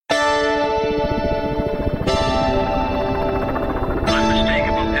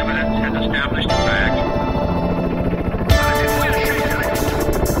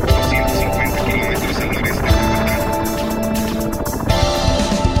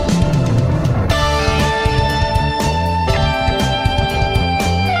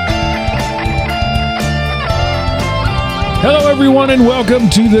everyone, and welcome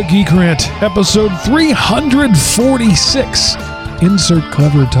to the Geek Rant, episode 346. Insert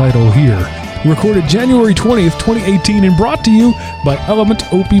clever title here. Recorded January 20th, 2018, and brought to you by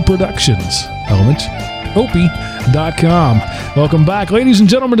Element Opie Productions. ElementOpie.com. Welcome back, ladies and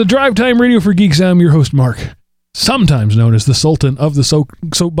gentlemen, to Drive Time Radio for Geeks. I'm your host, Mark, sometimes known as the Sultan of the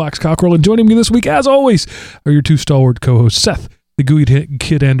Soapbox Cockerel, and joining me this week, as always, are your two stalwart co-hosts, Seth, the Gooey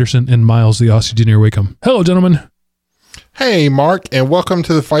Kid Anderson, and Miles, the Aussie Junior Wakeham. Hello, gentlemen. Hey, Mark, and welcome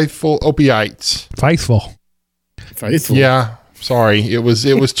to the Faithful Opie-ites. Faithful. Yeah, sorry. It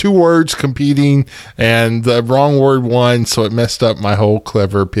was two words competing, and the wrong word won, so it messed up my whole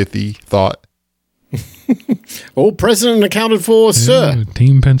clever, pithy thought. All present and accounted for, sir.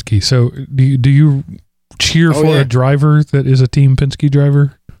 Team Penske. So, do you cheer for a driver that is a Team Penske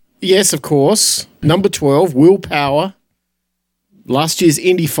driver? Yes, of course. Number 12, Will Power. Last year's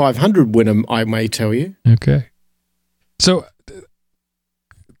Indy 500 winner, I may tell you. Okay. So,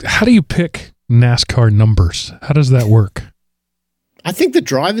 how do you pick NASCAR numbers? How does that work? I think the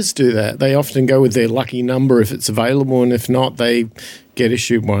drivers do that. They often go with their lucky number if it's available, and if not, they get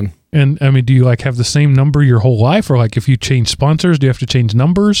issued one. And, I mean, do you, have the same number your whole life? Or, if you change sponsors, do you have to change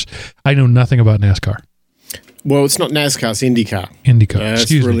numbers? I know nothing about NASCAR. Well, it's not NASCAR, it's IndyCar. IndyCar.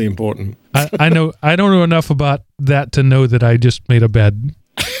 That's really important. I don't know enough about that to know that I just made a bad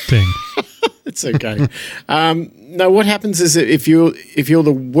thing. It's okay. No, what happens is that if you're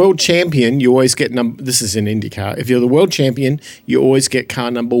the world champion, you always get this is in IndyCar. If you're the world champion, you always get car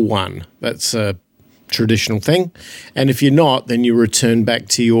number 1. That's a traditional thing. And if you're not, then you return back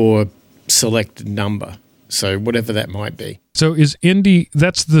to your selected number. So whatever that might be. So is Indy,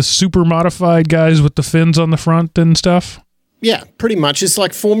 that's the super modified guys with the fins on the front and stuff? Yeah, pretty much. It's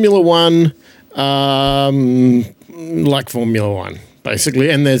like Formula One, basically.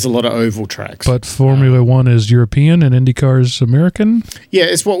 And there's a lot of oval tracks. But Formula One is European and IndyCar is American? Yeah,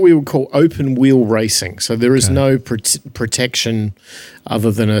 it's what we would call open wheel racing. So there is no protection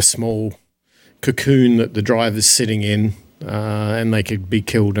other than a small cocoon that the driver's sitting in, and they could be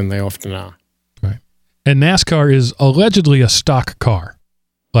killed, and they often are. Right. And NASCAR is allegedly a stock car.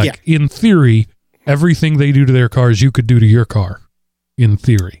 In theory, everything they do to their cars, you could do to your car, in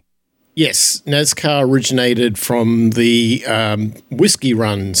theory. Yes, NASCAR originated from the whiskey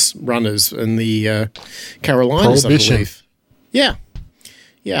runners in the Carolinas, I believe. Yeah.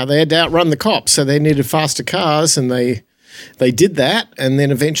 Yeah, they had to outrun the cops, so they needed faster cars, and they did that, and then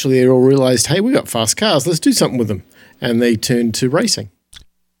eventually they all realized, hey, we got fast cars, let's do something with them. And they turned to racing.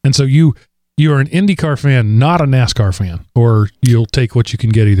 And so you are an IndyCar fan, not a NASCAR fan, or you'll take what you can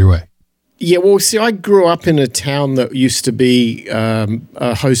get either way. Yeah, well, see, I grew up in a town that used to be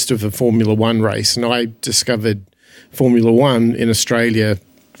a host of a Formula One race, and I discovered Formula One in Australia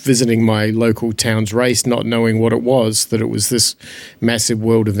visiting my local town's race, not knowing what it was, that it was this massive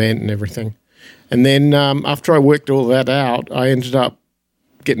world event and everything. And then after I worked all that out, I ended up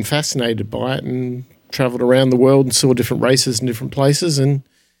getting fascinated by it and traveled around the world and saw different races in different places and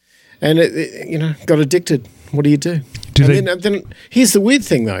it got addicted. What do you do? Then here's the weird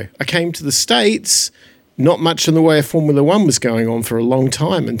thing, though. I came to the States, not much in the way of Formula One was going on for a long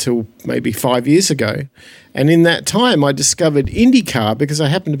time until maybe 5 years ago. And in that time, I discovered IndyCar because I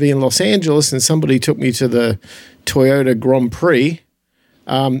happened to be in Los Angeles and somebody took me to the Toyota Grand Prix.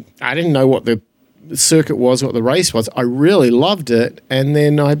 I didn't know what the circuit was, what the race was. I really loved it. And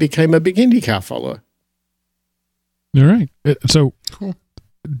then I became a big IndyCar follower. All right. So cool.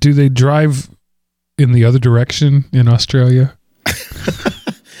 Do they drive in the other direction in Australia?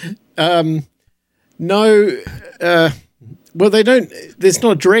 No. Well, they don't. There's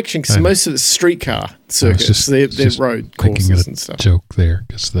not a direction because most of it's streetcar circuits. They're road courses and stuff. Joke there.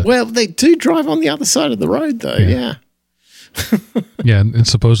 Well, they do drive on the other side of the road, though. Yeah. Yeah, and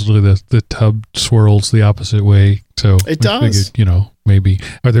supposedly the tub swirls the opposite way. So it does. Figured, maybe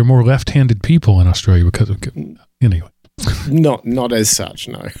are there more left-handed people in Australia because of anyway? Not as such,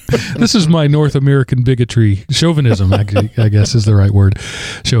 no. This is my North American bigotry, chauvinism, I guess is the right word,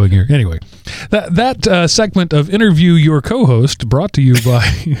 showing here. Anyway, that segment of Interview Your Co-Host brought to you by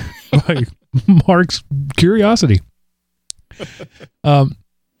Mark's Curiosity.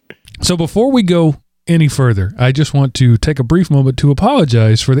 So before we go any further, I just want to take a brief moment to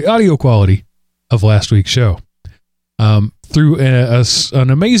apologize for the audio quality of last week's show. Through an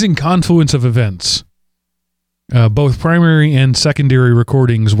amazing confluence of events, both primary and secondary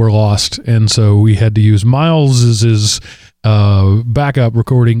recordings were lost, and so we had to use Miles's backup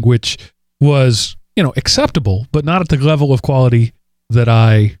recording, which was, acceptable, but not at the level of quality that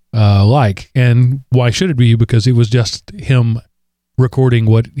I like. And why should it be? Because it was just him recording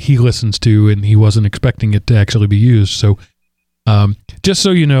what he listens to, and he wasn't expecting it to actually be used. So Just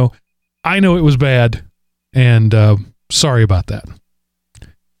so you know, I know it was bad, and sorry about that.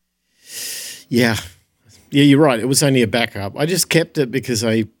 Yeah, you're right. It was only a backup. I just kept it because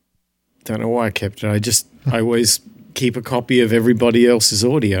I don't know why I kept it. I always keep a copy of everybody else's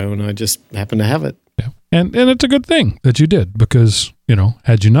audio, and I just happen to have it. Yeah, and it's a good thing that you did, because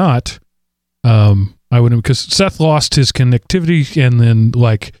had you not, I wouldn't, because Seth lost his connectivity, and then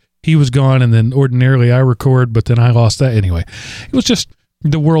he was gone, and then ordinarily I record, but then I lost that anyway. It was just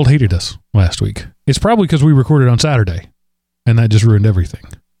the world hated us last week. It's probably because we recorded on Saturday, and that just ruined everything.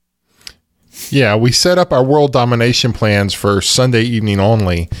 Yeah, we set up our world domination plans for Sunday evening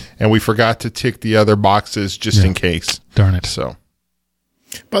only, and we forgot to tick the other boxes just in case. Darn it. So,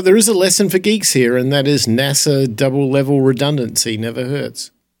 but there is a lesson for geeks here, and that is NASA double-level redundancy never hurts.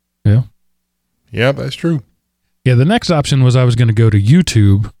 Yeah. Yeah, that's true. Yeah, the next option was I was going to go to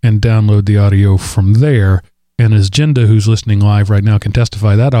YouTube and download the audio from there, and as Jinda, who's listening live right now, can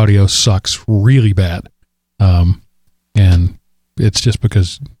testify, that audio sucks really bad. And it's just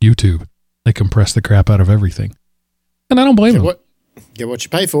because YouTube. They compress the crap out of everything. And I don't blame them. Get what you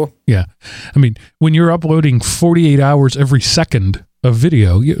pay for. Yeah. I mean, when you're uploading 48 hours every second of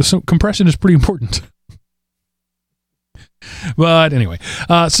video, so compression is pretty important. But anyway,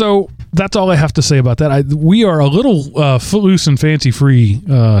 so that's all I have to say about that. We are a little footloose and fancy-free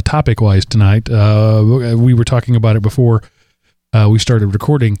topic-wise tonight. We were talking about it before we started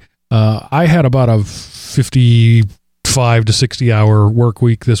recording. I had about a 55 to 60 hour work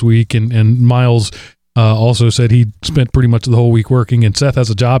week this week, and Miles also said he spent pretty much the whole week working, and Seth has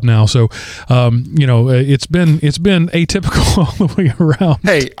a job now, so it's been atypical all the way around.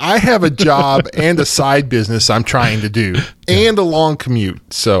 Hey, I have a job and a side business I'm trying to do, and a long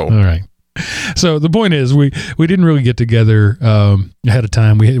commute. So all right. So the point is, we didn't really get together ahead of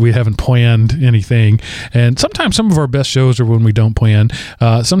time. We haven't planned anything, and sometimes some of our best shows are when we don't plan.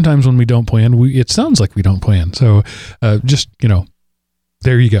 Sometimes when we don't plan, it sounds like we don't plan. So just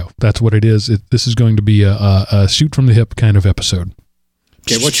there you go. That's what it is. This is going to be a shoot from the hip kind of episode.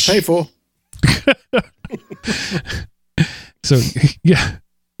 Get what you pay for. So yeah.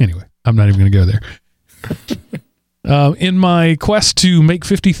 Anyway, I'm not even going to go there. In my quest to make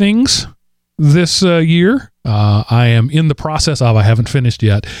 50 things this year, I am in the process of, I haven't finished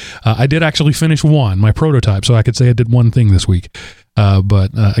yet. I did actually finish one, my prototype, so I could say I did one thing this week.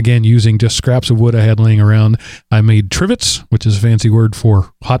 But again, using just scraps of wood I had laying around, I made trivets, which is a fancy word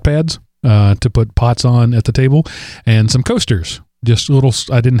for hot pads, to put pots on at the table, and some coasters. Just little,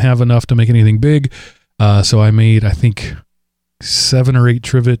 I didn't have enough to make anything big, so I made, I think, 7 or 8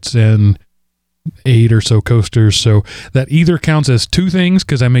 trivets and 8 or so coasters. So that either counts as 2 things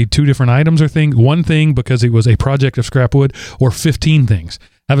because I made 2 different items, or one thing because it was a project of scrap wood, or 15 things.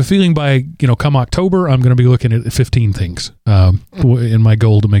 I have a feeling by come October I'm going to be looking at 15 things in my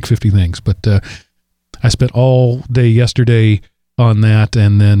goal to make 50 things. But I spent all day yesterday on that,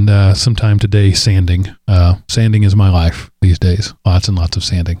 and then some time today sanding. Sanding is my life these days. Lots and lots of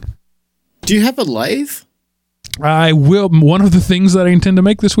sanding. Do you have a lathe? I will. One of the things that I intend to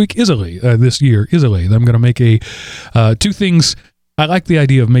make this week is a lathe. This year is a lathe. I'm going to make 2 things. I like the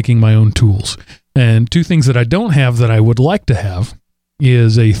idea of making my own tools, and 2 things that I don't have that I would like to have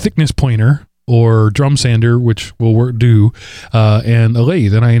is a thickness planer or drum sander, which will do, and a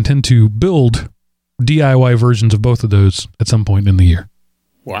lathe. And I intend to build DIY versions of both of those at some point in the year.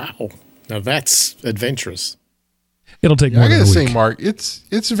 Wow, now that's adventurous. It'll take more than a week. I gotta say, Mark, it's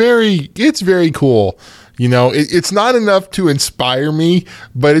very cool. It's not enough to inspire me,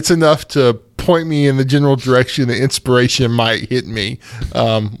 but it's enough to point me in the general direction that inspiration might hit me.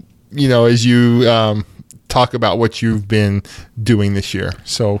 As you talk about what you've been doing this year.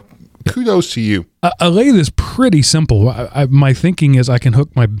 So kudos to you. A lathe is pretty simple. My thinking is I can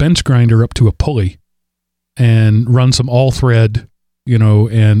hook my bench grinder up to a pulley and run some all thread,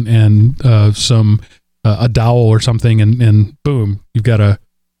 and some a dowel or something, and boom, you've got a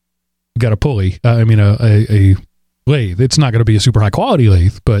pulley. A lathe. It's not going to be a super high quality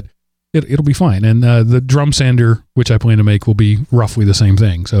lathe, but it'll be fine. And the drum sander, which I plan to make, will be roughly the same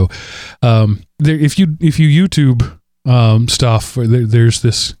thing. So if you YouTube stuff, there's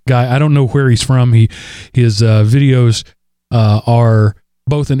this guy, I don't know where he's from. His videos are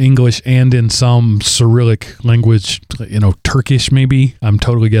both in English and in some Cyrillic language, Turkish maybe. I'm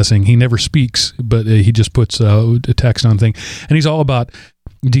totally guessing. He never speaks, but he just puts a text on thing, and he's all about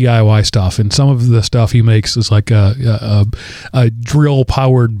DIY stuff. And some of the stuff he makes is like a drill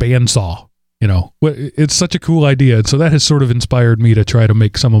powered bandsaw. It's such a cool idea. And so that has sort of inspired me to try to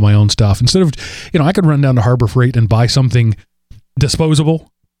make some of my own stuff. Instead of, I could run down to Harbor Freight and buy something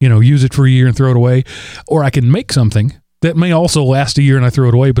disposable, use it for a year and throw it away, or I can make something that may also last a year and I throw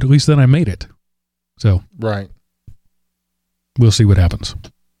it away, but at least then I made it. So Right. we'll see what happens.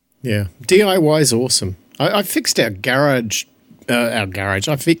 Yeah. DIY is awesome. I fixed our garage.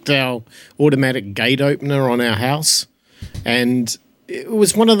 I fixed our automatic gate opener on our house. And it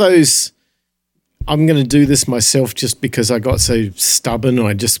was one of those, I'm going to do this myself just because I got so stubborn.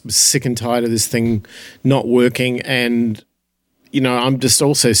 I just was sick and tired of this thing not working. And, you know, I'm just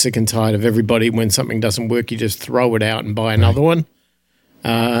also sick and tired of everybody, when something doesn't work, you just throw it out and buy another one.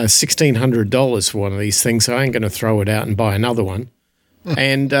 $1,600 for one of these things, so I ain't going to throw it out and buy another one.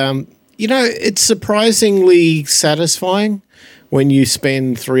 And, you know, it's surprisingly satisfying when you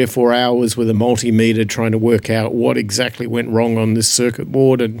spend 3 or 4 hours with a multimeter trying to work out what exactly went wrong on this circuit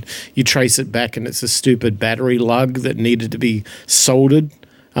board, and you trace it back and it's a stupid battery lug that needed to be soldered.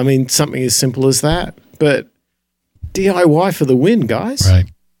 I mean, something as simple as that. But DIY for the win, guys. Right.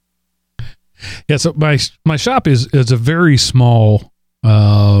 Yeah, so my shop is a very small,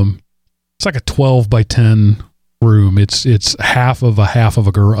 it's like a 12 by 10 room. It's half of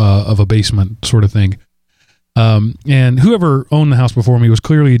a basement sort of thing. And whoever owned the house before me was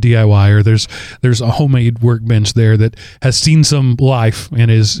clearly a DIYer. There's a homemade workbench there that has seen some life and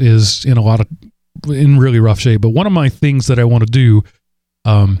is in really rough shape. But one of my things that I want to do,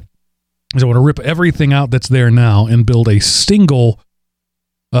 is I want to rip everything out that's there now and build a single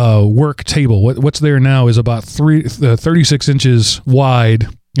work table. What's there now is about 36 inches wide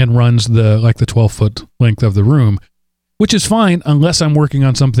and runs the 12-foot length of the room, which is fine unless I'm working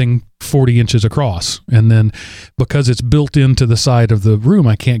on something 40 inches across. And then because it's built into the side of the room,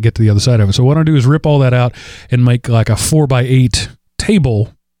 I can't get to the other side of it. So what I do is rip all that out and make like a 4x8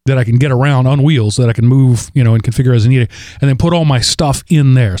 table that I can get around on wheels, that I can move, and configure as I need it, and then put all my stuff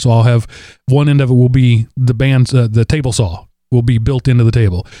in there. So I'll have one end of it will be the table saw will be built into the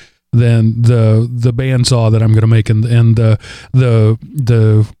table. Then the bandsaw that I'm going to make and the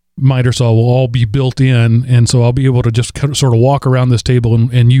miter saw will all be built in, and so I'll be able to just sort of walk around this table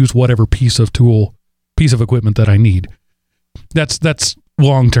and use whatever piece of equipment that I need. That's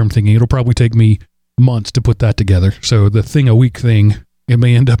long-term thinking. It'll probably take me months to put that together. So the thing a week thing, it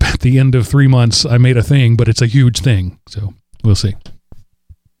may end up at the end of 3 months, I made a thing, but it's a huge thing. So we'll see.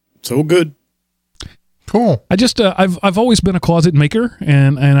 It's all good. Cool. I just, I've always been a closet maker,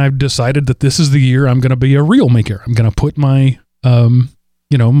 and I've decided that this is the year I'm going to be a real maker. I'm going to put my,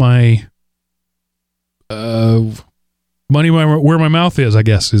 my money where my mouth is, I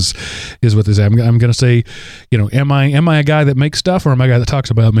guess, is what they say. I'm going to say, am I a guy that makes stuff, or am I a guy that talks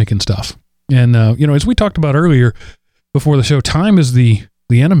about making stuff? And, as we talked about earlier before the show, time is the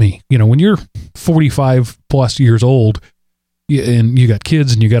enemy. When you're 45 plus years old and you got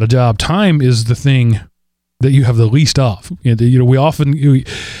kids and you got a job, time is the thing that you have the least of.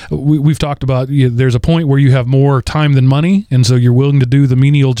 We've talked about, there's a point where you have more time than money, and so you're willing to do the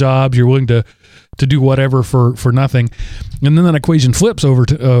menial jobs, you're willing to do whatever for nothing, and then that equation flips over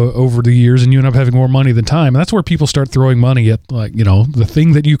the years, and you end up having more money than time. And that's where people start throwing money at, the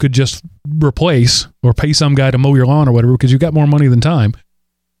thing that you could just replace or pay some guy to mow your lawn or whatever, because you got more money than time.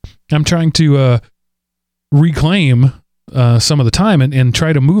 I'm trying to reclaim some of the time and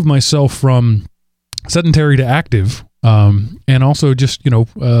try to move myself from sedentary to active, and also just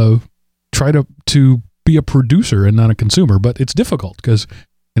try to be a producer and not a consumer. But it's difficult because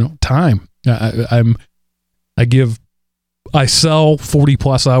time. I sell 40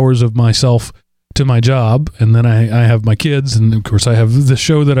 plus hours of myself to my job, and then I have my kids, and of course I have the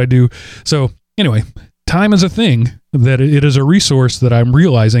show that I do. So anyway, time is a thing that it is a resource that I'm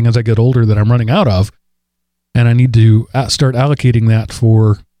realizing as I get older that I'm running out of, and I need to start allocating that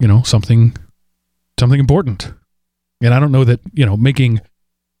for something important. And I don't know that making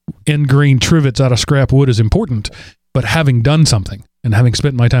end grain trivets out of scrap wood is important, but having done something and having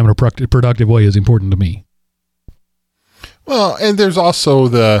spent my time in a productive way is important to me. Well, and there's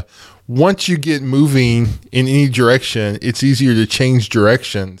also once you get moving in any direction, it's easier to change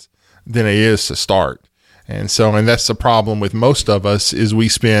directions than it is to start. And that's the problem with most of us, is we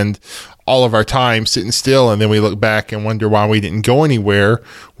spend all of our time sitting still, and then we look back and wonder why we didn't go anywhere.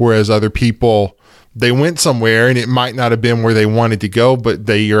 Whereas other people, they went somewhere and it might not have been where they wanted to go, but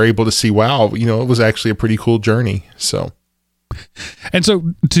they are able to see, wow, it was actually a pretty cool journey. And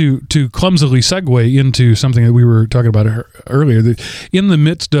so to clumsily segue into something that we were talking about earlier, that in the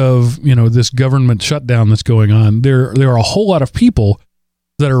midst of, this government shutdown that's going on, there are a whole lot of people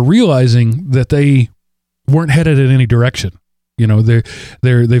that are realizing that they weren't headed in any direction.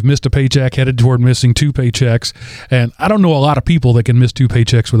 They've missed a paycheck, headed toward missing 2 paychecks. And I don't know a lot of people that can miss 2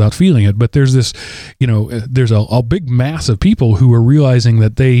 paychecks without feeling it, but there's this, there's a big mass of people who are realizing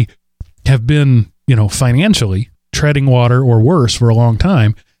that they have been, financially treading water or worse for a long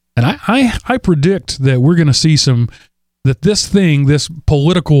time. And I predict that we're going to see this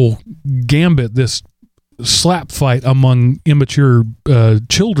political gambit, this slap fight among immature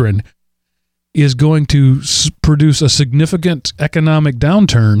children is going to produce a significant economic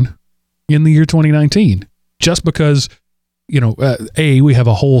downturn in the year 2019, just because, we have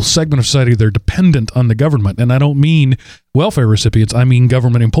a whole segment of society that are dependent on the government. And I don't mean welfare recipients. I mean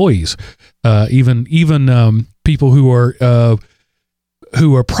government employees, even people who are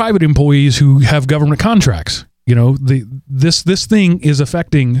private employees who have government contracts. This thing is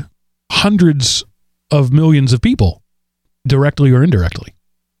affecting hundreds of millions of people directly or indirectly.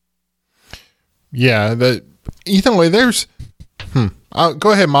 Yeah. Either way, there's,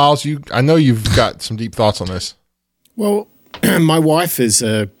 go ahead, Miles. I know you've got some deep thoughts on this. Well, my wife is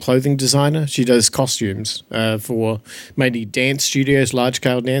a clothing designer. She does costumes for mainly dance studios,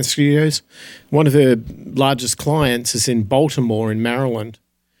 large-scale dance studios. One of her largest clients is in Baltimore in Maryland.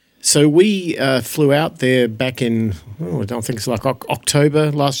 So we flew out there back in, I don't think it's like October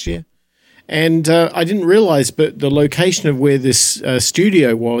last year. And I didn't realize, but the location of where this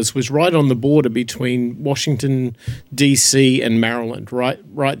studio was right on the border between Washington, D.C. and Maryland,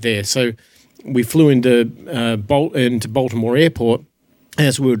 right there. So we flew into Baltimore Airport.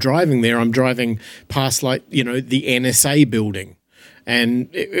 As we were driving there, I'm driving past the NSA building. And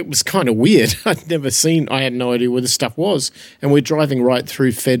it was kind of weird. I had no idea where this stuff was. And we're driving right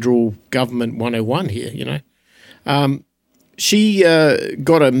through federal government 101 here, She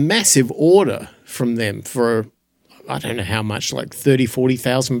got a massive order from them for, I don't know how much, like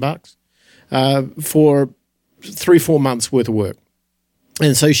 $30,000-$40,000 for 3-4 months worth of work.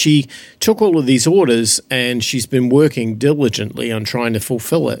 And so she took all of these orders and she's been working diligently on trying to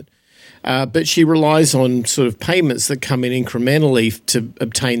fulfill it. But she relies on sort of payments that come in incrementally to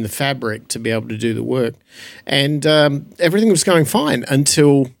obtain the fabric to be able to do the work. And everything was going fine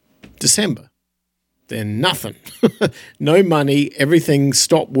until December. Then nothing. No money, everything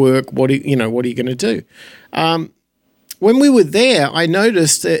stopped work. What are you going to do? When we were there, I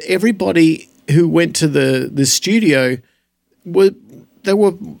noticed that everybody who went to the studio were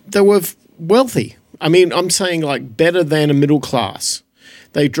wealthy. I mean, I'm saying like better than a middle class.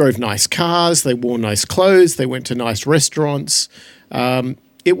 They drove nice cars, they wore nice clothes, they went to nice restaurants.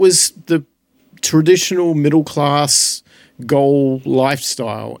 It was the traditional middle class goal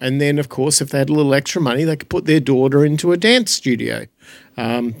lifestyle. And then, of course, if they had a little extra money, they could put their daughter into a dance studio,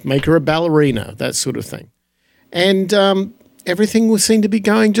 make her a ballerina, that sort of thing. And everything seemed to be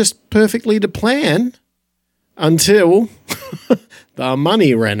going just perfectly to plan until the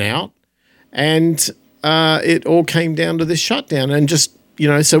money ran out and it all came down to this shutdown. And just,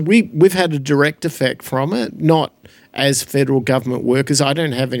 so we've had a direct effect from it, not as federal government workers. I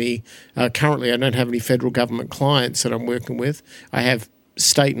don't have any, currently I don't have any federal government clients that I'm working with. I have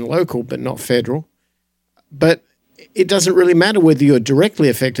state and local, but not federal. But it doesn't really matter whether you're directly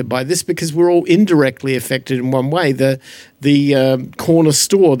affected by this because we're all indirectly affected in one way. The corner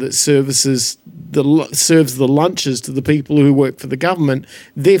store that serves the lunches to the people who work for the government,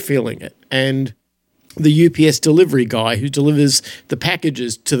 they're feeling it. And the UPS delivery guy who delivers the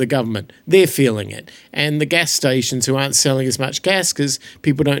packages to the government, they're feeling it. And the gas stations who aren't selling as much gas because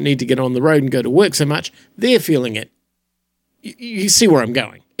people don't need to get on the road and go to work so much, they're feeling it. You see where I'm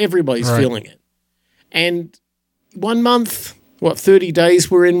going. Everybody's feeling it. And 1 month, 30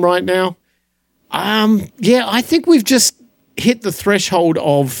 days we're in right now? I think we've just hit the threshold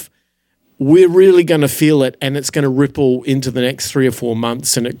of we're really going to feel it and it's going to ripple into the next 3 or 4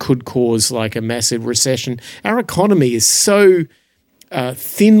 months and it could cause like a massive recession. Our economy is so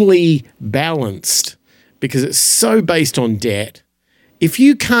thinly balanced because it's so based on debt. If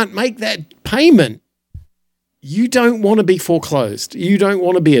you can't make that payment, you don't want to be foreclosed. You don't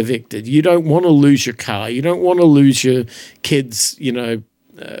want to be evicted. You don't want to lose your car. You don't want to lose your kids,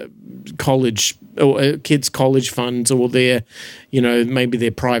 college or kids' college funds or their, maybe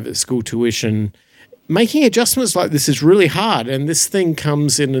their private school tuition. Making adjustments like this is really hard, and this thing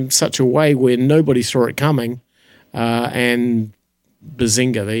comes in such a way where nobody saw it coming, and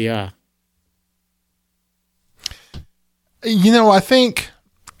bazinga, there you are. I think,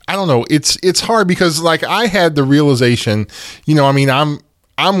 I don't know, it's hard because like I had the realization,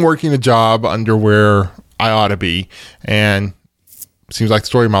 I'm working a job under where I ought to be, and seems like the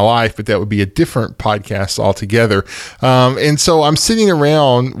story of my life, but that would be a different podcast altogether. And so I'm sitting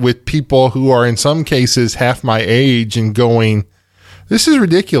around with people who are in some cases half my age and going, this is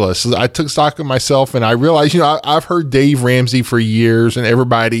ridiculous. I took stock of myself and I realized, I've heard Dave Ramsey for years and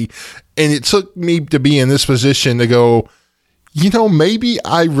everybody, and it took me to be in this position to go, maybe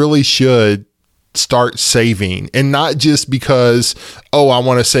I really should start saving, and not just because, oh, I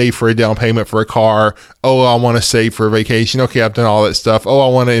want to save for a down payment for a car. Oh, I want to save for a vacation. Okay, I've done all that stuff. Oh,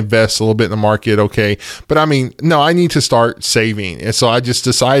 I want to invest a little bit in the market. Okay. But I mean, no, I need to start saving. And so I just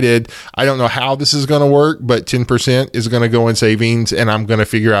decided, I don't know how this is going to work, but 10% is going to go in savings, and I'm going to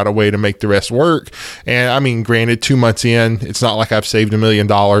figure out a way to make the rest work. And I mean, granted, 2 months in, it's not like I've saved $1 million,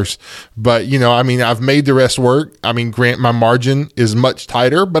 but you know, I mean, I've made the rest work. I mean, my margin is much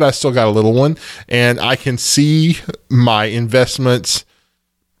tighter, but I still got a little one. And I can see my investments.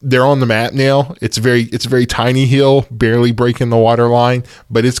 They're on the map now. It's a very tiny hill, barely breaking the water line,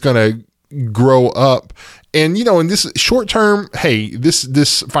 but it's going to grow up. And, you know, in this short term, hey,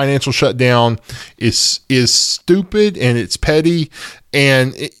 this financial shutdown is stupid and it's petty.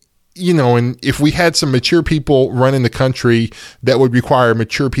 And, you know, and if we had some mature people running the country, that would require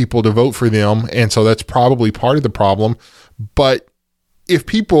mature people to vote for them. And so that's probably part of the problem. But if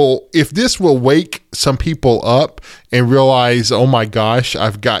this will wake some people up and realize, oh my gosh,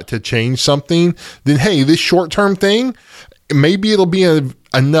 I've got to change something, then hey, this short-term thing, maybe it'll be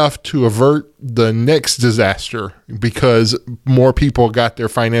enough to avert the next disaster, because more people got their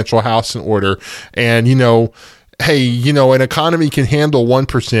financial house in order. And, you know, hey, you know, an economy can handle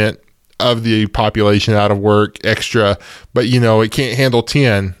 1% of the population out of work extra, but you know, it can't handle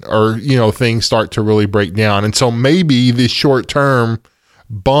 10, or, you know, things start to really break down. And so maybe this short-term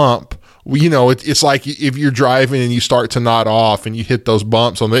bump, you know, it's like if you're driving and you start to nod off and you hit those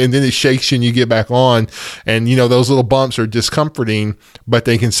bumps and then it shakes you and you get back on, and you know, those little bumps are discomforting, but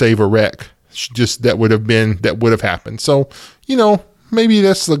they can save a wreck. Just that would have happened. So, you know, maybe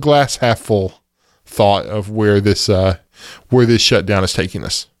that's the glass half full thought of where this shutdown is taking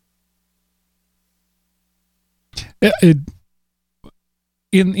us. This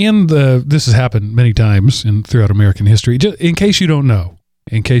has happened many times throughout American history. Just in case you don't know,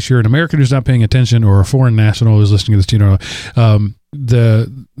 in case you're an American who's not paying attention, or a foreign national who's listening to this, you know,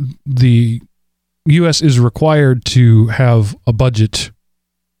 the U.S. is required to have a budget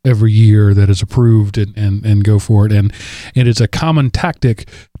every year that is approved and go for it, and it's a common tactic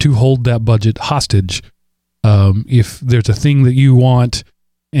to hold that budget hostage. If there's a thing that you want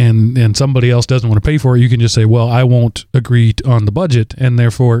and somebody else doesn't want to pay for it, you can just say, well, I won't agree on the budget, and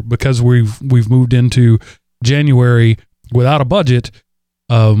therefore, because we've moved into January without a budget,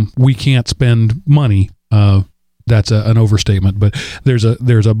 we can't spend money. That's an overstatement, but there's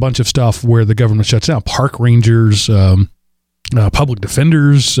a bunch of stuff where the government shuts down. Park rangers, public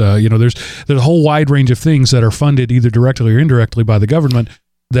defenders, you know, there's a whole wide range of things that are funded either directly or indirectly by the government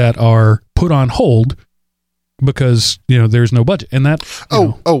that are put on hold because, you know, there's no budget. And that,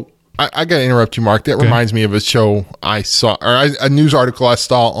 I got to interrupt you, Mark. That reminds me of a show I saw, or a news article I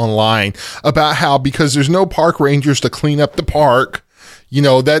saw online about how, because there's no park rangers to clean up the park, you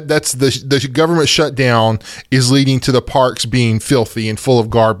know, that's the government shutdown is leading to the parks being filthy and full of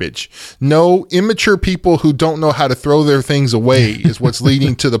garbage. No, immature people who don't know how to throw their things away is what's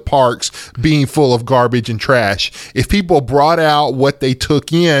leading to the parks being full of garbage and trash. If people brought out what they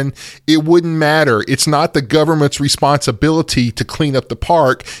took in, it wouldn't matter. It's not the government's responsibility to clean up the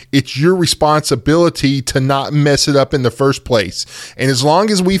park. It's your responsibility to not mess it up in the first place. And as long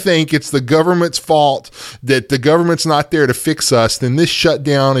as we think it's the government's fault, that the government's not there to fix us, then this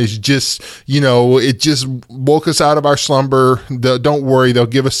shutdown is just, you know, it just woke us out of our slumber. Don't worry, they'll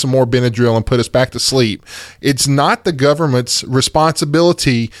give us some more Benadryl and put us back to sleep. It's not the government's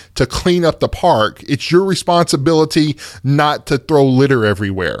responsibility to clean up the park. It's your responsibility not to throw litter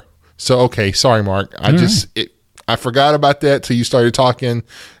everywhere. So, okay, sorry, Mark. I forgot about that till you started talking,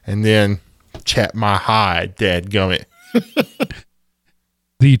 and then chat my hide, dadgummit.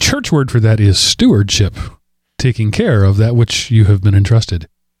 The church word for that is stewardship. Taking care of that which you have been entrusted.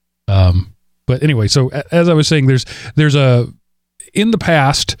 But anyway, so as I was saying, there's in the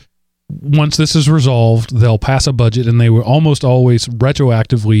past, once this is resolved, they'll pass a budget, and they will almost always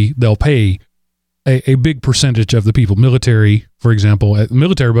retroactively, they'll pay a big percentage of the people. Military, for example,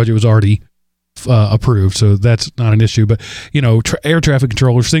 military budget was already approved, so that's not an issue. But you know, air traffic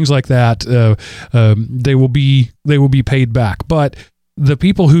controllers, things like that, they will be paid back. But the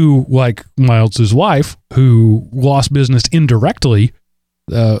people who, like Miles's wife, who lost business indirectly,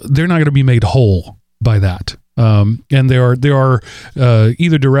 they're not going to be made whole by that. And there are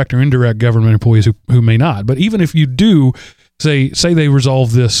either direct or indirect government employees who may not. But even if you do, say they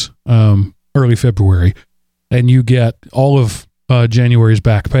resolve this early February, and you get all of January's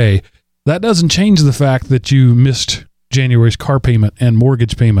back pay, that doesn't change the fact that you missed January's car payment and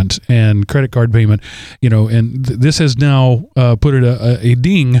mortgage payment and credit card payment, you know, and this has now put it a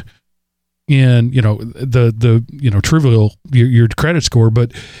ding in, the trivial, your credit score,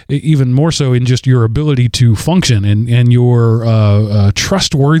 but even more so in just your ability to function and your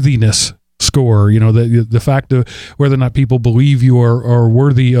trustworthiness score, the fact of whether or not people believe you are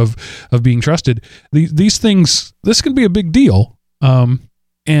worthy of being trusted. These things, this can be a big deal.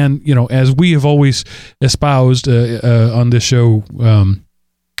 And, as we have always espoused on this show,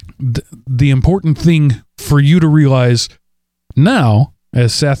 the important thing for you to realize now,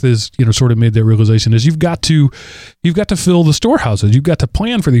 as Seth has, sort of made that realization, is you've got to fill the storehouses. You've got to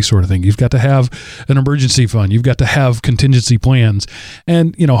plan for these sort of things. You've got to have an emergency fund. You've got to have contingency plans.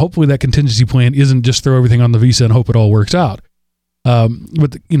 And, hopefully that contingency plan isn't just throw everything on the Visa and hope it all works out.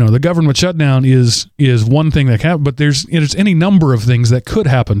 But the government shutdown is one thing that can happen, but there's any number of things that could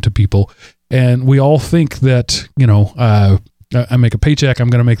happen to people. And we all think that, I make a paycheck, I'm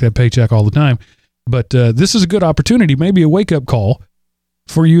going to make that paycheck all the time. But this is a good opportunity, maybe a wake-up call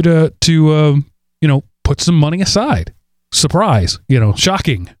for you to put some money aside. Surprise,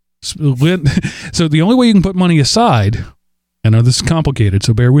 shocking. So the only way you can put money aside, I know this is complicated,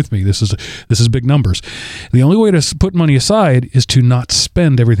 so bear with me. This is big numbers. The only way to put money aside is to not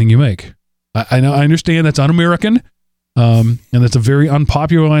spend everything you make. I understand that's un-American, and that's a very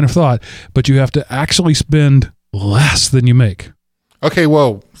unpopular line of thought, but you have to actually spend less than you make. Okay,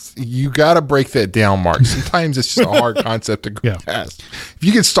 well, you got to break that down, Mark. Sometimes it's just a hard concept to go past. If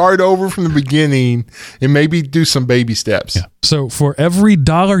you can start over from the beginning and maybe do some baby steps. Yeah. So for every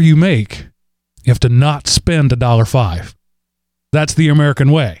dollar you make, you have to not spend $1.05. That's the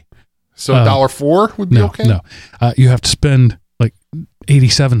American way. So $1.04 would be okay? No, you have to spend like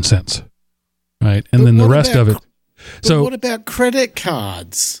 87 cents, right? And then the rest of it. So what about credit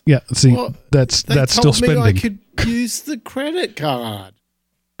cards? Yeah, see, that's still spending. I could use the credit card.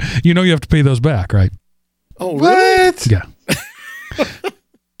 You have to pay those back, right? Oh, really? What? Yeah.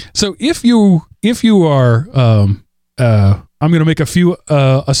 So if you are, I'm going to make a few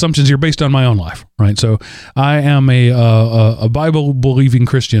assumptions here based on my own life, right? So I am a Bible believing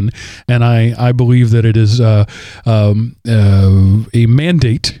Christian, and I believe that it is a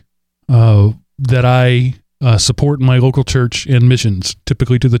mandate that I support my local church and missions,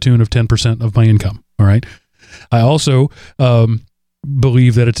 typically to the tune of 10% of my income. All right. I also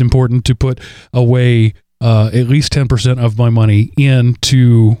believe that it's important to put away at least 10% of my money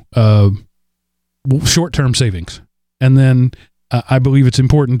into short-term savings. And then I believe it's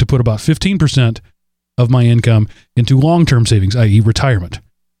important to put about 15% of my income into long-term savings, i.e. retirement.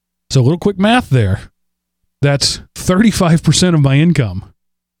 So a little quick math there. That's 35% of my income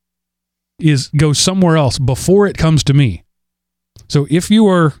goes somewhere else before it comes to me. So if you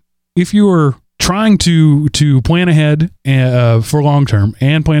are trying to plan ahead for long term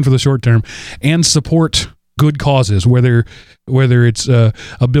and plan for the short term and support good causes, whether it's a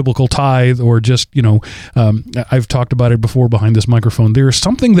biblical tithe or just I've talked about it before behind this microphone. There is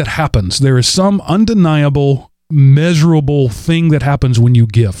something that happens. There is some undeniable, measurable thing that happens when you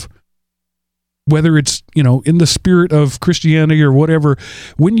give. Whether it's, in the spirit of Christianity or whatever,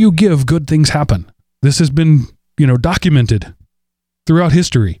 when you give, good things happen. This has been, documented throughout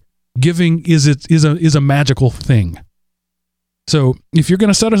history. Giving is a magical thing. So if you're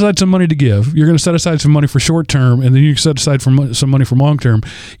going to set aside some money to give, you're going to set aside some money for short term, and then you set aside some money for long term,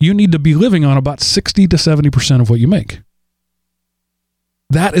 you need to be living on about 60 to 70% of what you make.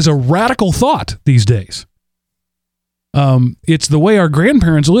 That is a radical thought these days. It's the way our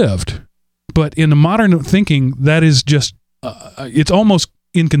grandparents lived. But in the modern thinking, that is just, it's almost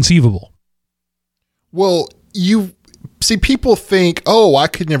inconceivable. Well, you see, people think, oh, I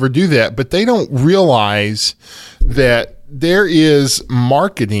could never do that. But they don't realize that there is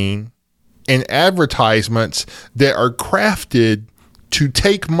marketing and advertisements that are crafted to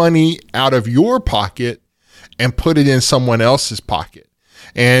take money out of your pocket and put it in someone else's pocket.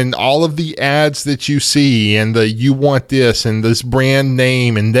 And all of the ads that you see and you want this and this brand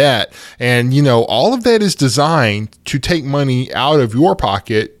name and that, and all of that is designed to take money out of your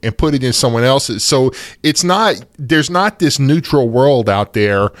pocket and put it in someone else's. So there's not this neutral world out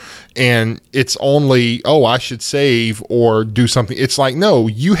there and it's only, oh, I should save or do something. It's like, no,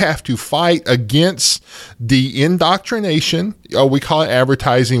 you have to fight against the indoctrination. Oh, we call it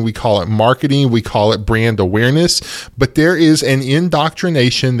advertising. We call it marketing. We call it brand awareness. But there is an indoctrination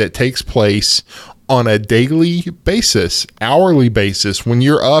that takes place on a daily basis, hourly basis, when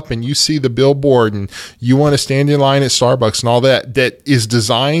you're up and you see the billboard and you want to stand in line at Starbucks and all that is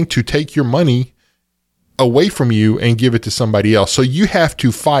designed to take your money away from you and give it to somebody else. So you have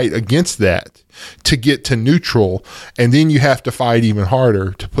to fight against that to get to neutral. And then you have to fight even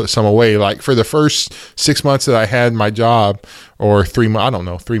harder to put some away. Like for the first 6 months that I had my job, or 3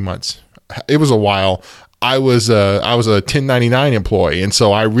 months, it was a while. I was a 1099 employee, and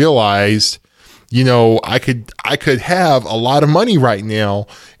so I realized, you know, I could have a lot of money right now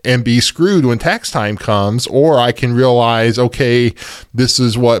and be screwed when tax time comes, or I can realize, okay, this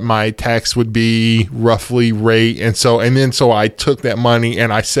is what my tax would be roughly rate. And so I took that money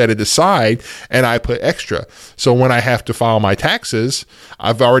and I set it aside and I put extra. So when I have to file my taxes,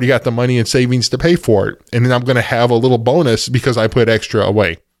 I've already got the money in savings to pay for it. And then I'm going to have a little bonus because I put extra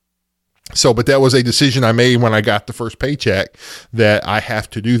away. So, but that was a decision I made when I got the first paycheck, that I have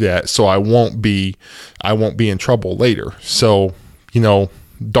to do that so I won't be in trouble later. So, you know,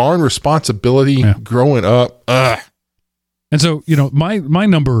 darn responsibility growing up. And so, you know, my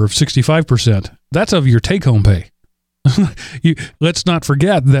number of 65%, that's of your take-home pay. Let's not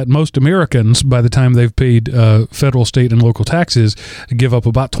forget that most Americans, by the time they've paid federal, state, and local taxes, give up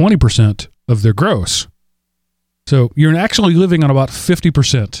about 20% of their gross. So you're actually living on about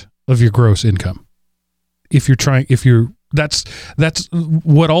 50% of your gross income. That's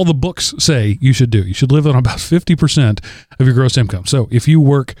what all the books say you should do. You should live on about 50% of your gross income. So if you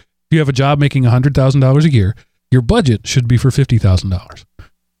have a job making $100,000 a year, your budget should be for $50,000.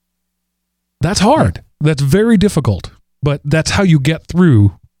 That's hard. That's very difficult, but that's how you get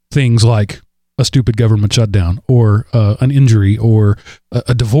through things like a stupid government shutdown, or an injury, or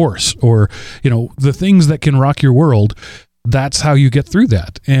a divorce, or, you know, the things that can rock your world. That's how you get through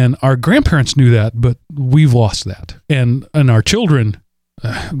that. And our grandparents knew that, but we've lost that. And our children,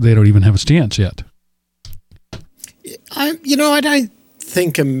 they don't even have a chance yet. I don't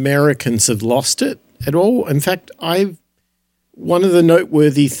think Americans have lost it at all. In fact, one of the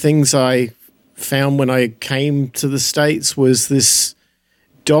noteworthy things I found when I came to the States was this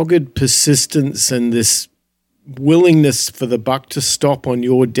dogged persistence and this willingness for the buck to stop on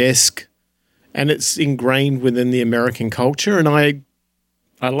your desk. And it's ingrained within the American culture, and I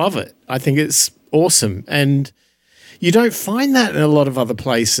love it. I think it's awesome. And you don't find that in a lot of other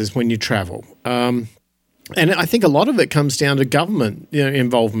places when you travel. And I think a lot of it comes down to government, you know,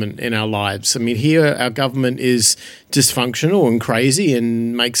 involvement in our lives. I mean, here our government is dysfunctional and crazy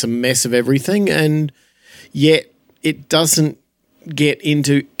and makes a mess of everything, and yet it doesn't get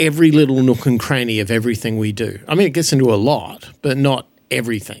into every little nook and cranny of everything we do. I mean, it gets into a lot, but not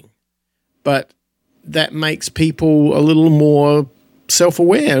everything. But that makes people a little more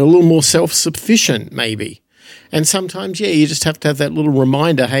self-aware, a little more self-sufficient maybe. And sometimes, you just have to have that little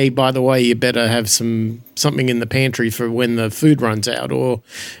reminder, hey, by the way, you better have something in the pantry for when the food runs out, or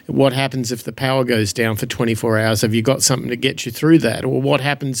what happens if the power goes down for 24 hours? Have you got something to get you through that? Or what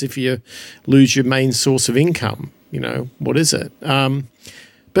happens if you lose your main source of income? You know, what is it?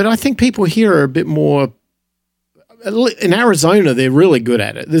 But I think people here are a bit more. In Arizona, they're really good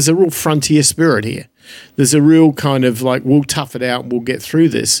at it. There's a real frontier spirit here. There's a real kind of like, we'll tough it out and we'll get through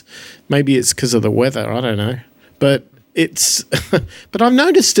this. Maybe it's because of the weather. I don't know. But but I've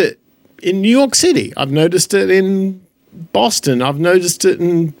noticed it in New York City. I've noticed it in Boston. I've noticed it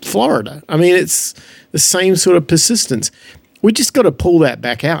in Florida. I mean, it's the same sort of persistence. We just got to pull that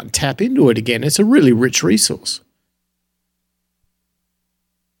back out and tap into it again. It's a really rich resource.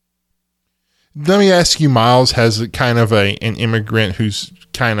 Let me ask you, Miles, as kind of an immigrant who's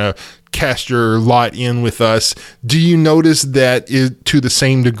kind of cast your lot in with us, do you notice that to the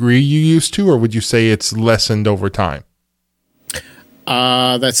same degree you used to, or would you say it's lessened over time?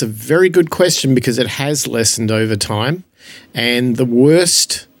 That's a very good question, because it has lessened over time. And the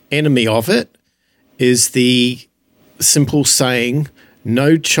worst enemy of it is the simple saying,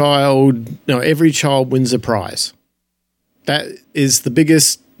 every child wins a prize. That is the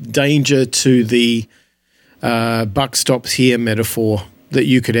biggest danger to the buck stops here metaphor that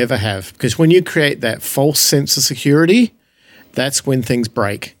you could ever have. Because when you create that false sense of security, that's when things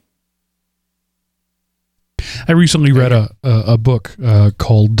break. I recently read a book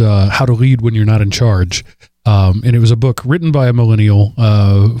called How to Lead When You're Not in Charge. And it was a book written by a millennial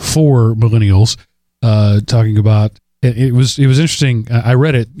for millennials, talking about, it was interesting. I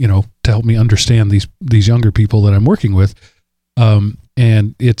read it, to help me understand these younger people that I'm working with.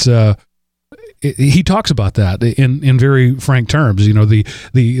 And it's he talks about that in very frank terms.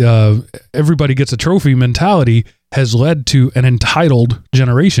 The everybody gets a trophy mentality has led to an entitled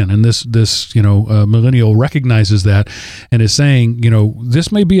generation, and this millennial recognizes that and is saying,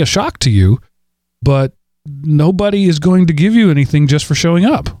 this may be a shock to you, but nobody is going to give you anything just for showing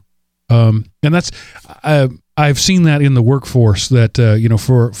up. And that's I've seen that in the workforce that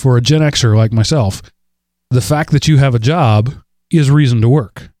for a Gen Xer like myself, the fact that you have a job is reason to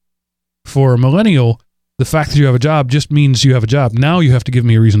work. For a millennial, the fact that you have a job just means you have a job. Now you have to give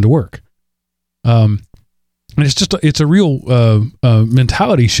me a reason to work. And it's a real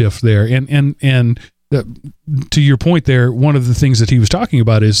mentality shift there. And to your point there, one of the things that he was talking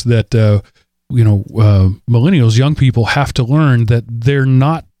about is that, millennials, young people have to learn that they're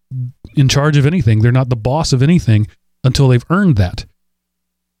not in charge of anything. They're not the boss of anything until they've earned that.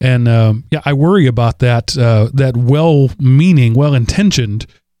 And I worry about that well-meaning, well-intentioned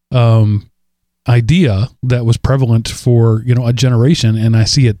idea that was prevalent for a generation, and I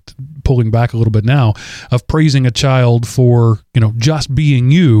see it pulling back a little bit now, of praising a child for just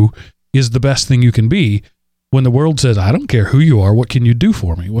being you is the best thing you can be, when the world says, I don't care who you are, what can you do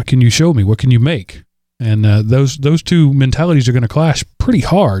for me, what can you show me, what can you make? And those two mentalities are going to clash pretty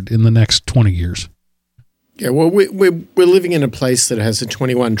hard in the next 20 years. Yeah, well, we're living in a place that has a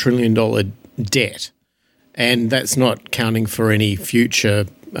 $21 trillion debt, and that's not counting for any future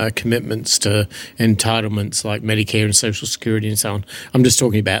commitments to entitlements like Medicare and Social Security and so on. I'm just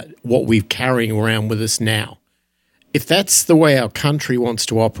talking about what we're carrying around with us now. If that's the way our country wants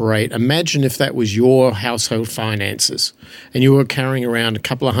to operate, imagine if that was your household finances and you were carrying around a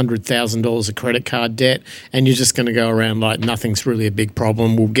couple of $100,000 of credit card debt, and you're just going to go around like nothing's really a big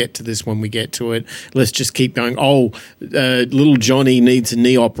problem. We'll get to this when we get to it. Let's just keep going. Little Johnny needs a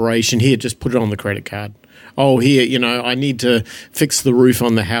knee operation. Here, just put it on the credit card. Here, I need to fix the roof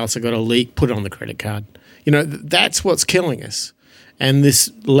on the house. I got a leak. Put it on the credit card. That's what's killing us. And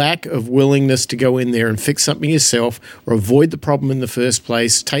this lack of willingness to go in there and fix something yourself or avoid the problem in the first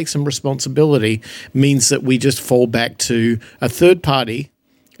place, take some responsibility, means that we just fall back to a third party,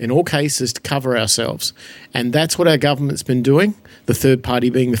 in all cases, to cover ourselves. And that's what our government's been doing, the third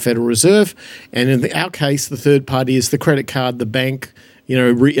party being the Federal Reserve. And in our case, the third party is the credit card, the bank, a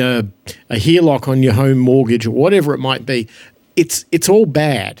HELOC on your home mortgage or whatever it might be. It's all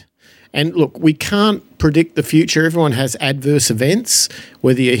bad. And look, we can't predict the future. Everyone has adverse events,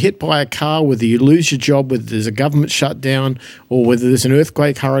 whether you're hit by a car, whether you lose your job, whether there's a government shutdown, or whether there's an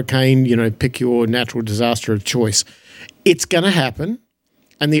earthquake, hurricane, pick your natural disaster of choice. It's going to happen.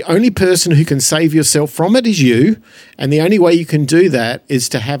 And the only person who can save yourself from it is you. And the only way you can do that is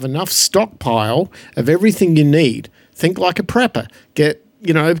to have enough stockpile of everything you need. Think like a prepper. Get,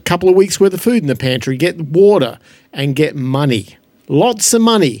 a couple of weeks worth of food in the pantry, get water, and get money. Lots of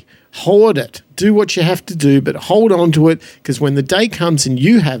money. Hoard it. Do what you have to do, but hold on to it, because when the day comes and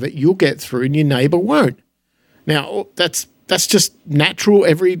you have it, you'll get through and your neighbor won't. Now, that's just natural,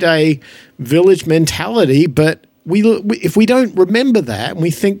 everyday village mentality, but if we don't remember that and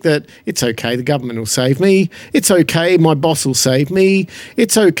we think that it's okay, the government will save me, it's okay, my boss will save me,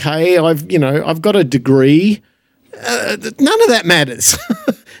 it's okay, I've got a degree, none of that matters.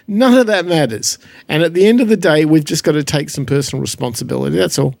 None of that matters. And at the end of the day, we've just got to take some personal responsibility.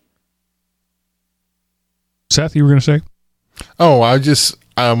 That's all. Seth, you were going to say? Oh, I just,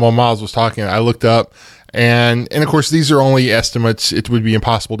 while Miles was talking, I looked up, and of course, these are only estimates. It would be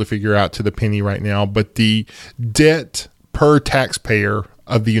impossible to figure out to the penny right now, but the debt per taxpayer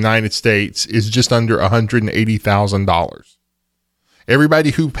of the United States is just under $180,000.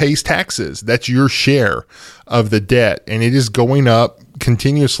 Everybody who pays taxes, that's your share of the debt, and it is going up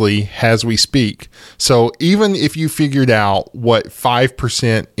continuously as we speak. So even if you figured out what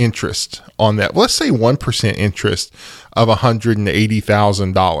 5% interest on that, let's say 1% interest of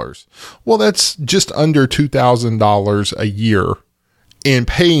 $180,000, well, that's just under $2,000 a year in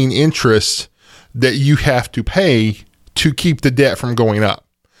paying interest that you have to pay to keep the debt from going up,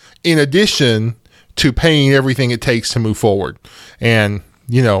 in addition to paying everything it takes to move forward. And,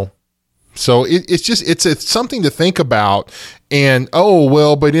 so it's something to think about. And,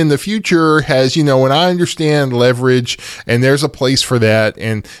 but in the future and I understand leverage, and there's a place for that.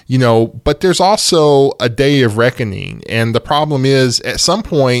 And, but there's also a day of reckoning. And the problem is, at some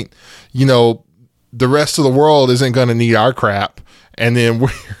point, the rest of the world isn't going to need our crap. And then we're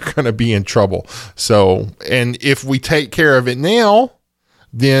going to be in trouble. So, and if we take care of it now,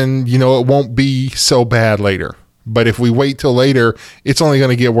 then, it won't be so bad later. But if we wait till later, it's only going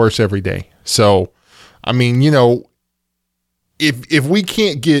to get worse every day. So, I mean,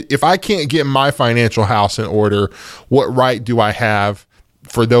 if I can't get my financial house in order, what right do I have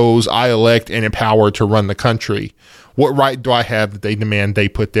for those I elect and empower to run the country? What right do I have that they demand they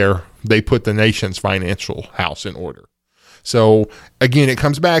put the nation's financial house in order? So again, it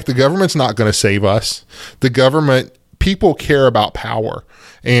comes back. The government's not going to save us. People care about power,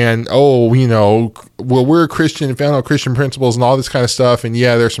 and we're a Christian and found on Christian principles and all this kind of stuff. And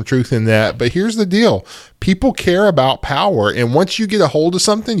yeah, there's some truth in that, but here's the deal. People care about power. And once you get a hold of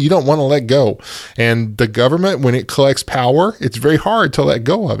something, you don't want to let go. And the government, when it collects power, it's very hard to let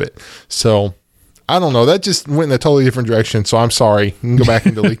go of it. So I don't know. That just went in a totally different direction. So I'm sorry. You can go back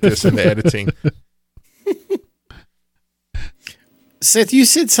and delete this in the editing. Seth, you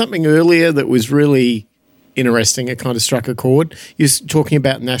said something earlier that was really interesting. It kind of struck a chord. You're talking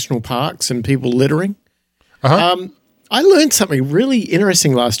about national parks and people littering. Uh-huh. I learned something really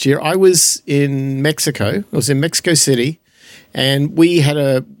interesting last year. I was in Mexico. I was in Mexico City, and we had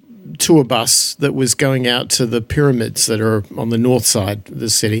a tour bus that was going out to the pyramids that are on the north side of the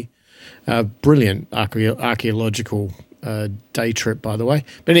city. Brilliant archaeological day trip, by the way.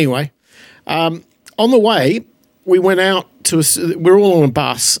 But anyway, on the way, we went out we're all on a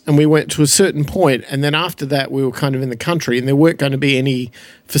bus, and we went to a certain point, and then after that, we were kind of in the country, and there weren't going to be any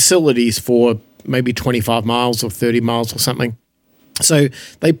facilities for maybe 25 miles or 30 miles or something. So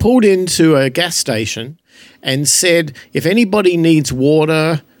they pulled into a gas station and said, if anybody needs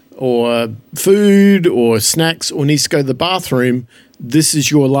water or food or snacks or needs to go to the bathroom, this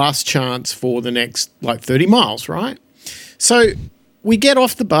is your last chance for the next 30 miles, right? So we get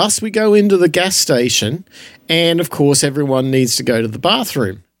off the bus, we go into the gas station, and of course everyone needs to go to the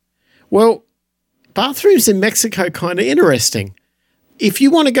bathroom. Well, bathrooms in Mexico kind of interesting. If you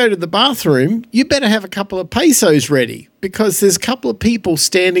want to go to the bathroom, you better have a couple of pesos ready, because there's a couple of people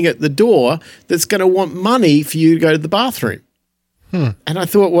standing at the door that's going to want money for you to go to the bathroom. And I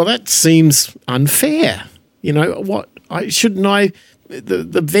thought, well, that seems unfair. You know,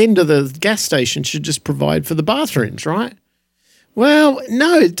 the vendor, the gas station should just provide for the bathrooms, right? Well,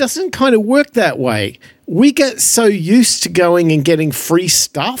 no, it doesn't kind of work that way. We get so used to going and getting free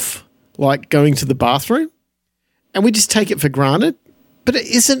stuff, like going to the bathroom, and we just take it for granted. But it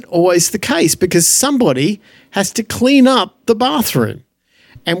isn't always the case, because somebody has to clean up the bathroom.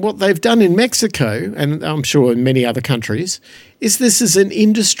 And what they've done in Mexico, and I'm sure in many other countries, is this is an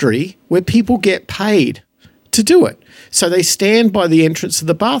industry where people get paid to do it. So they stand by the entrance of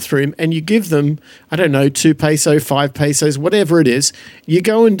the bathroom and you give them, 2 peso, 5 pesos, whatever it is. You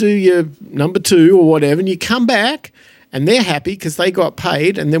go and do your number 2 or whatever, and you come back and they're happy because they got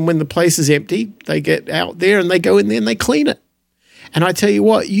paid. And then when the place is empty, they get out there and they go in there and they clean it. And I tell you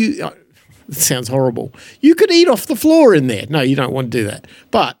what, it sounds horrible. You could eat off the floor in there. No, you don't want to do that.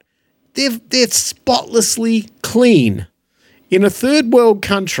 But they're spotlessly clean. In a third world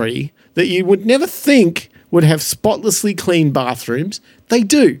country that you would never think would have spotlessly clean bathrooms, they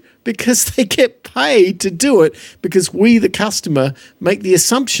do, because they get paid to do it, because we, the customer, make the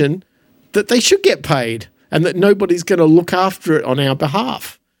assumption that they should get paid and that nobody's going to look after it on our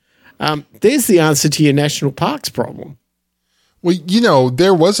behalf. There's the answer to your national parks problem. Well,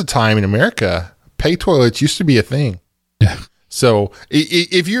 there was a time in America, pay toilets used to be a thing. Yeah. So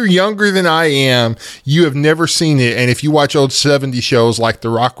if you're younger than I am, you have never seen it. And if you watch old 70s shows like the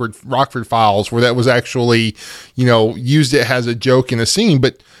Rockford Files, where that was actually, used it as a joke in a scene.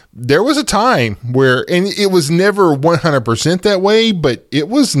 But there was a time where, and it was never 100% that way, but it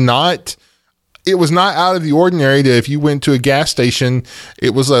was not out of the ordinary that if you went to a gas station,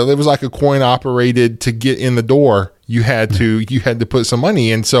 it was like a coin operated to get in the door. You had to put some money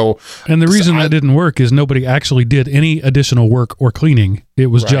in. So, and the reason that didn't work is nobody actually did any additional work or cleaning. It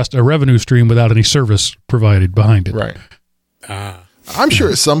was just a revenue stream without any service provided behind it. Right. I'm sure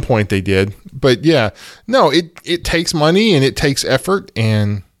at some point they did, but yeah, no, it takes money and it takes effort,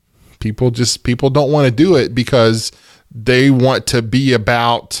 and people don't want to do it because they want to be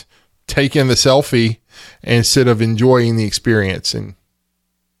about taking the selfie instead of enjoying the experience. And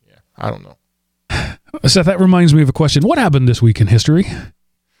yeah, I don't know. Seth, that reminds me of a question. What happened this week in history?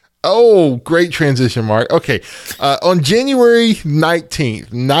 Oh, great transition, Mark. Okay. On January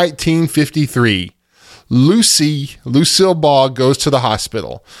 19th, 1953, Lucille Ball goes to the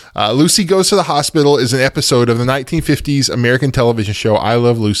hospital. Lucy Goes to the Hospital is an episode of the 1950s American television show I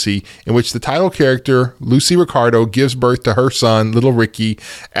Love Lucy, in which the title character, Lucy Ricardo, gives birth to her son, little Ricky,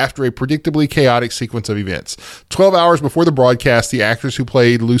 after a predictably chaotic sequence of events. 12 hours before the broadcast, the actress who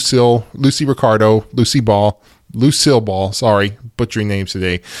played Lucille Ball, sorry, butchering names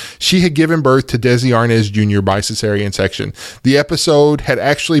today. She had given birth to Desi Arnaz Jr. by cesarean section. The episode had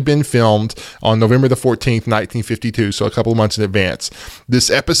actually been filmed on November the 14th, 1952, so a couple of months in advance.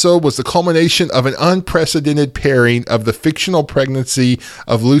 This episode was the culmination of an unprecedented pairing of the fictional pregnancy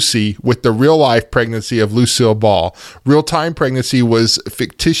of Lucy with the real-life pregnancy of Lucille Ball. Real-time pregnancy was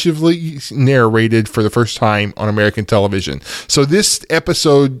fictitiously narrated for the first time on American television. So this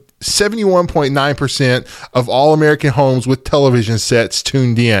episode, 71.9% of all American homes with television sets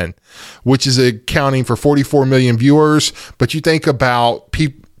tuned in, which is accounting for 44 million viewers. But you think about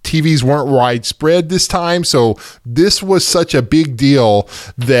TVs weren't widespread this time. So this was such a big deal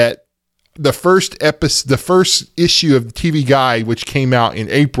that the first issue of the TV Guide, which came out in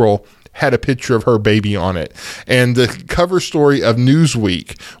April, had a picture of her baby on it. And the cover story of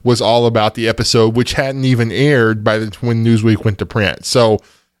Newsweek was all about the episode, which hadn't even aired when Newsweek went to print. So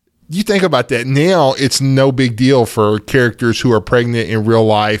you think about that now, it's no big deal for characters who are pregnant in real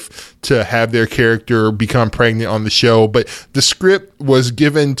life to have their character become pregnant on the show. But the script was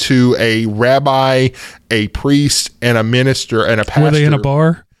given to a rabbi, a priest, and a minister and a pastor. Were they in a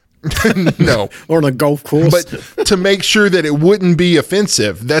bar? No. Or on a golf course. But to make sure that it wouldn't be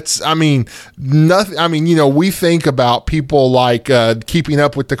offensive. Nothing. We think about people like Keeping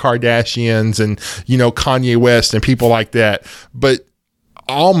Up with the Kardashians and, Kanye West and people like that. But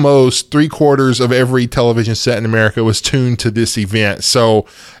almost 3/4 of every television set in America was tuned to this event. So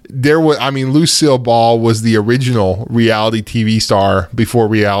Lucille Ball was the original reality TV star before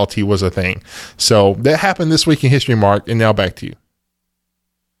reality was a thing. So that happened this week in history, Mark. And now back to you.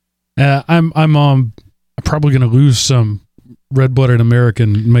 I'm probably going to lose some red-blooded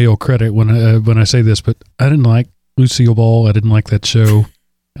American male credit when I say this, but I didn't like Lucille Ball. I didn't like that show.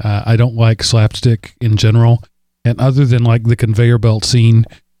 I don't like slapstick in general. And other than like the conveyor belt scene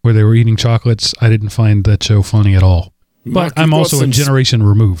where they were eating chocolates, I didn't find that show funny at all. Mark, but I'm also a generation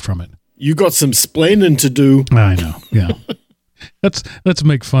removed from it. You got some splaining to do. I know. Yeah. Let's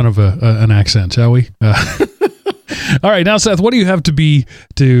make fun of an accent, shall we? All right, now Seth, what do you have to be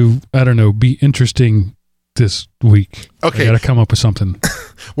interesting this week? Okay, I got to come up with something.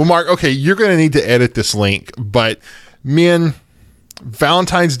 Well, Mark, okay, you're going to need to edit this link, but men,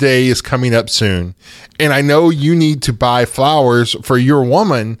 Valentine's Day is coming up soon, and I know you need to buy flowers for your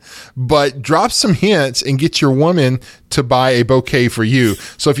woman, but drop some hints and get your woman to buy a bouquet for you.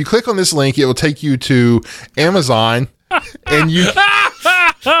 So if you click on this link, it will take you to Amazon, and you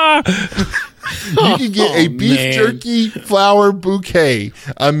can get a beef jerky flower bouquet,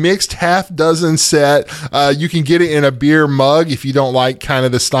 a mixed half dozen set. You can get it in a beer mug if you don't like kind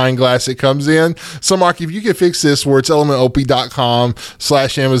of the Stein glass it comes in. So Mark, if you can fix this where it's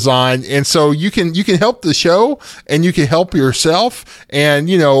elementop.com/Amazon. And so you can help the show and you can help yourself, and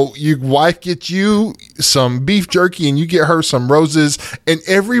your wife gets you some beef jerky and you get her some roses, and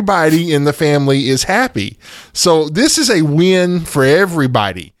everybody in the family is happy. So this is a win for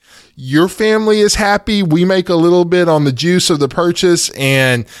everybody. Your family is happy. We make a little bit on the juice of the purchase,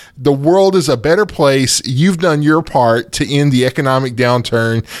 and the world is a better place. You've done your part to end the economic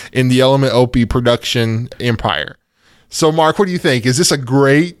downturn in the Element Opie production empire. So, Mark, what do you think? Is this a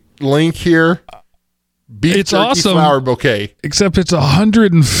great link here? Beef jerky awesome. Flower bouquet. Except it's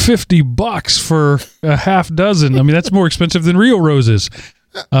 $150 for a half dozen. I mean, that's more expensive than real roses.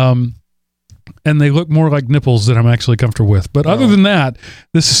 And they look more like nipples that I'm actually comfortable with. But other than that,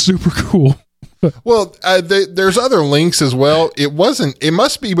 this is super cool. Well, there's other links as well. It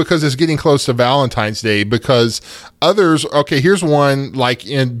must be because it's getting close to Valentine's Day, because others, okay, here's one, like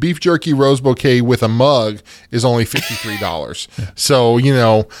in beef jerky rose bouquet with a mug is only $53. Yeah. So,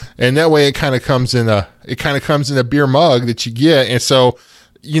 and that way it kind of comes in a beer mug that you get. And so,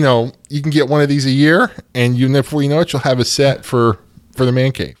 you can get one of these a year, and before you know it, you'll have a set for the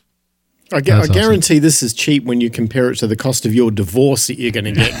man cave. I guarantee this is cheap when you compare it to the cost of your divorce that you're going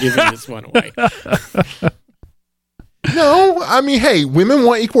to get giving this one away. No, I mean, hey, women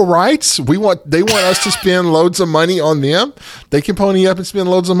want equal rights. They want us to spend loads of money on them. They can pony up and spend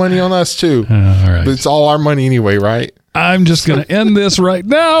loads of money on us too. All right. But it's all our money anyway, right? I'm just going to end this right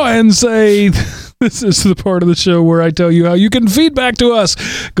now and say this is the part of the show where I tell you how you can feedback to us.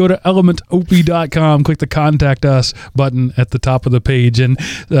 Go to elementop.com, click the Contact Us button at the top of the page, and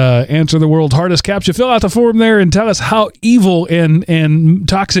answer the world's hardest CAPTCHA. Fill out the form there and tell us how evil and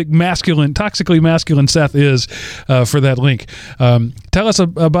toxically masculine Seth is for that link. Tell us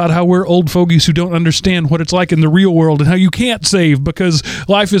about how we're old fogies who don't understand what it's like in the real world and how you can't save because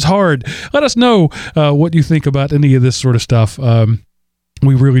life is hard. Let us know what you think about any of this sort of stuff.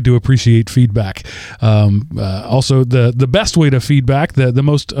 We really do appreciate feedback. Also, the best way to feedback, the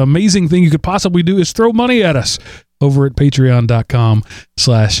most amazing thing you could possibly do is throw money at us over at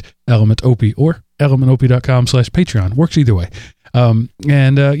patreon.com/elementopie or elementopie.com/Patreon. Works either way.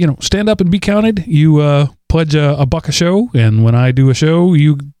 Stand up and be counted. You pledge a buck a show, and when I do a show,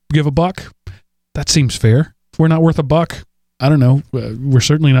 you give $1. That seems fair. If we're not worth $1, I don't know. We're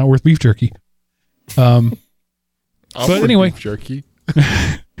certainly not worth beef jerky. But anyway, beef jerky.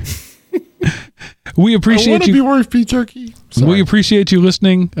 We appreciate you. Be worth beef jerky. We appreciate you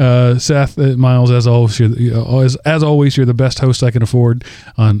listening, Seth, Miles. As always, you're the best host I can afford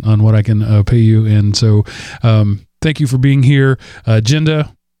on what I can pay you, and so thank you for being here,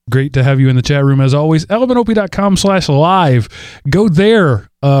 Jinda. Great to have you in the chat room as always. elementopie.com/live. Go there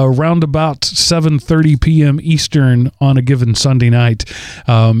around about 7:30 p.m. Eastern on a given Sunday night.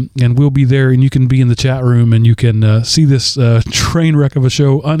 And we'll be there, and you can be in the chat room, and you can see this train wreck of a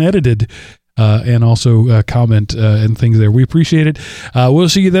show unedited. And also comment and things there. We appreciate it. We'll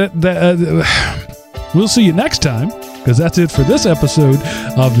see you we'll see you next time, because that's it for this episode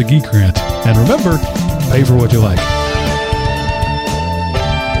of the Geek Rant. And remember, pay for what you like.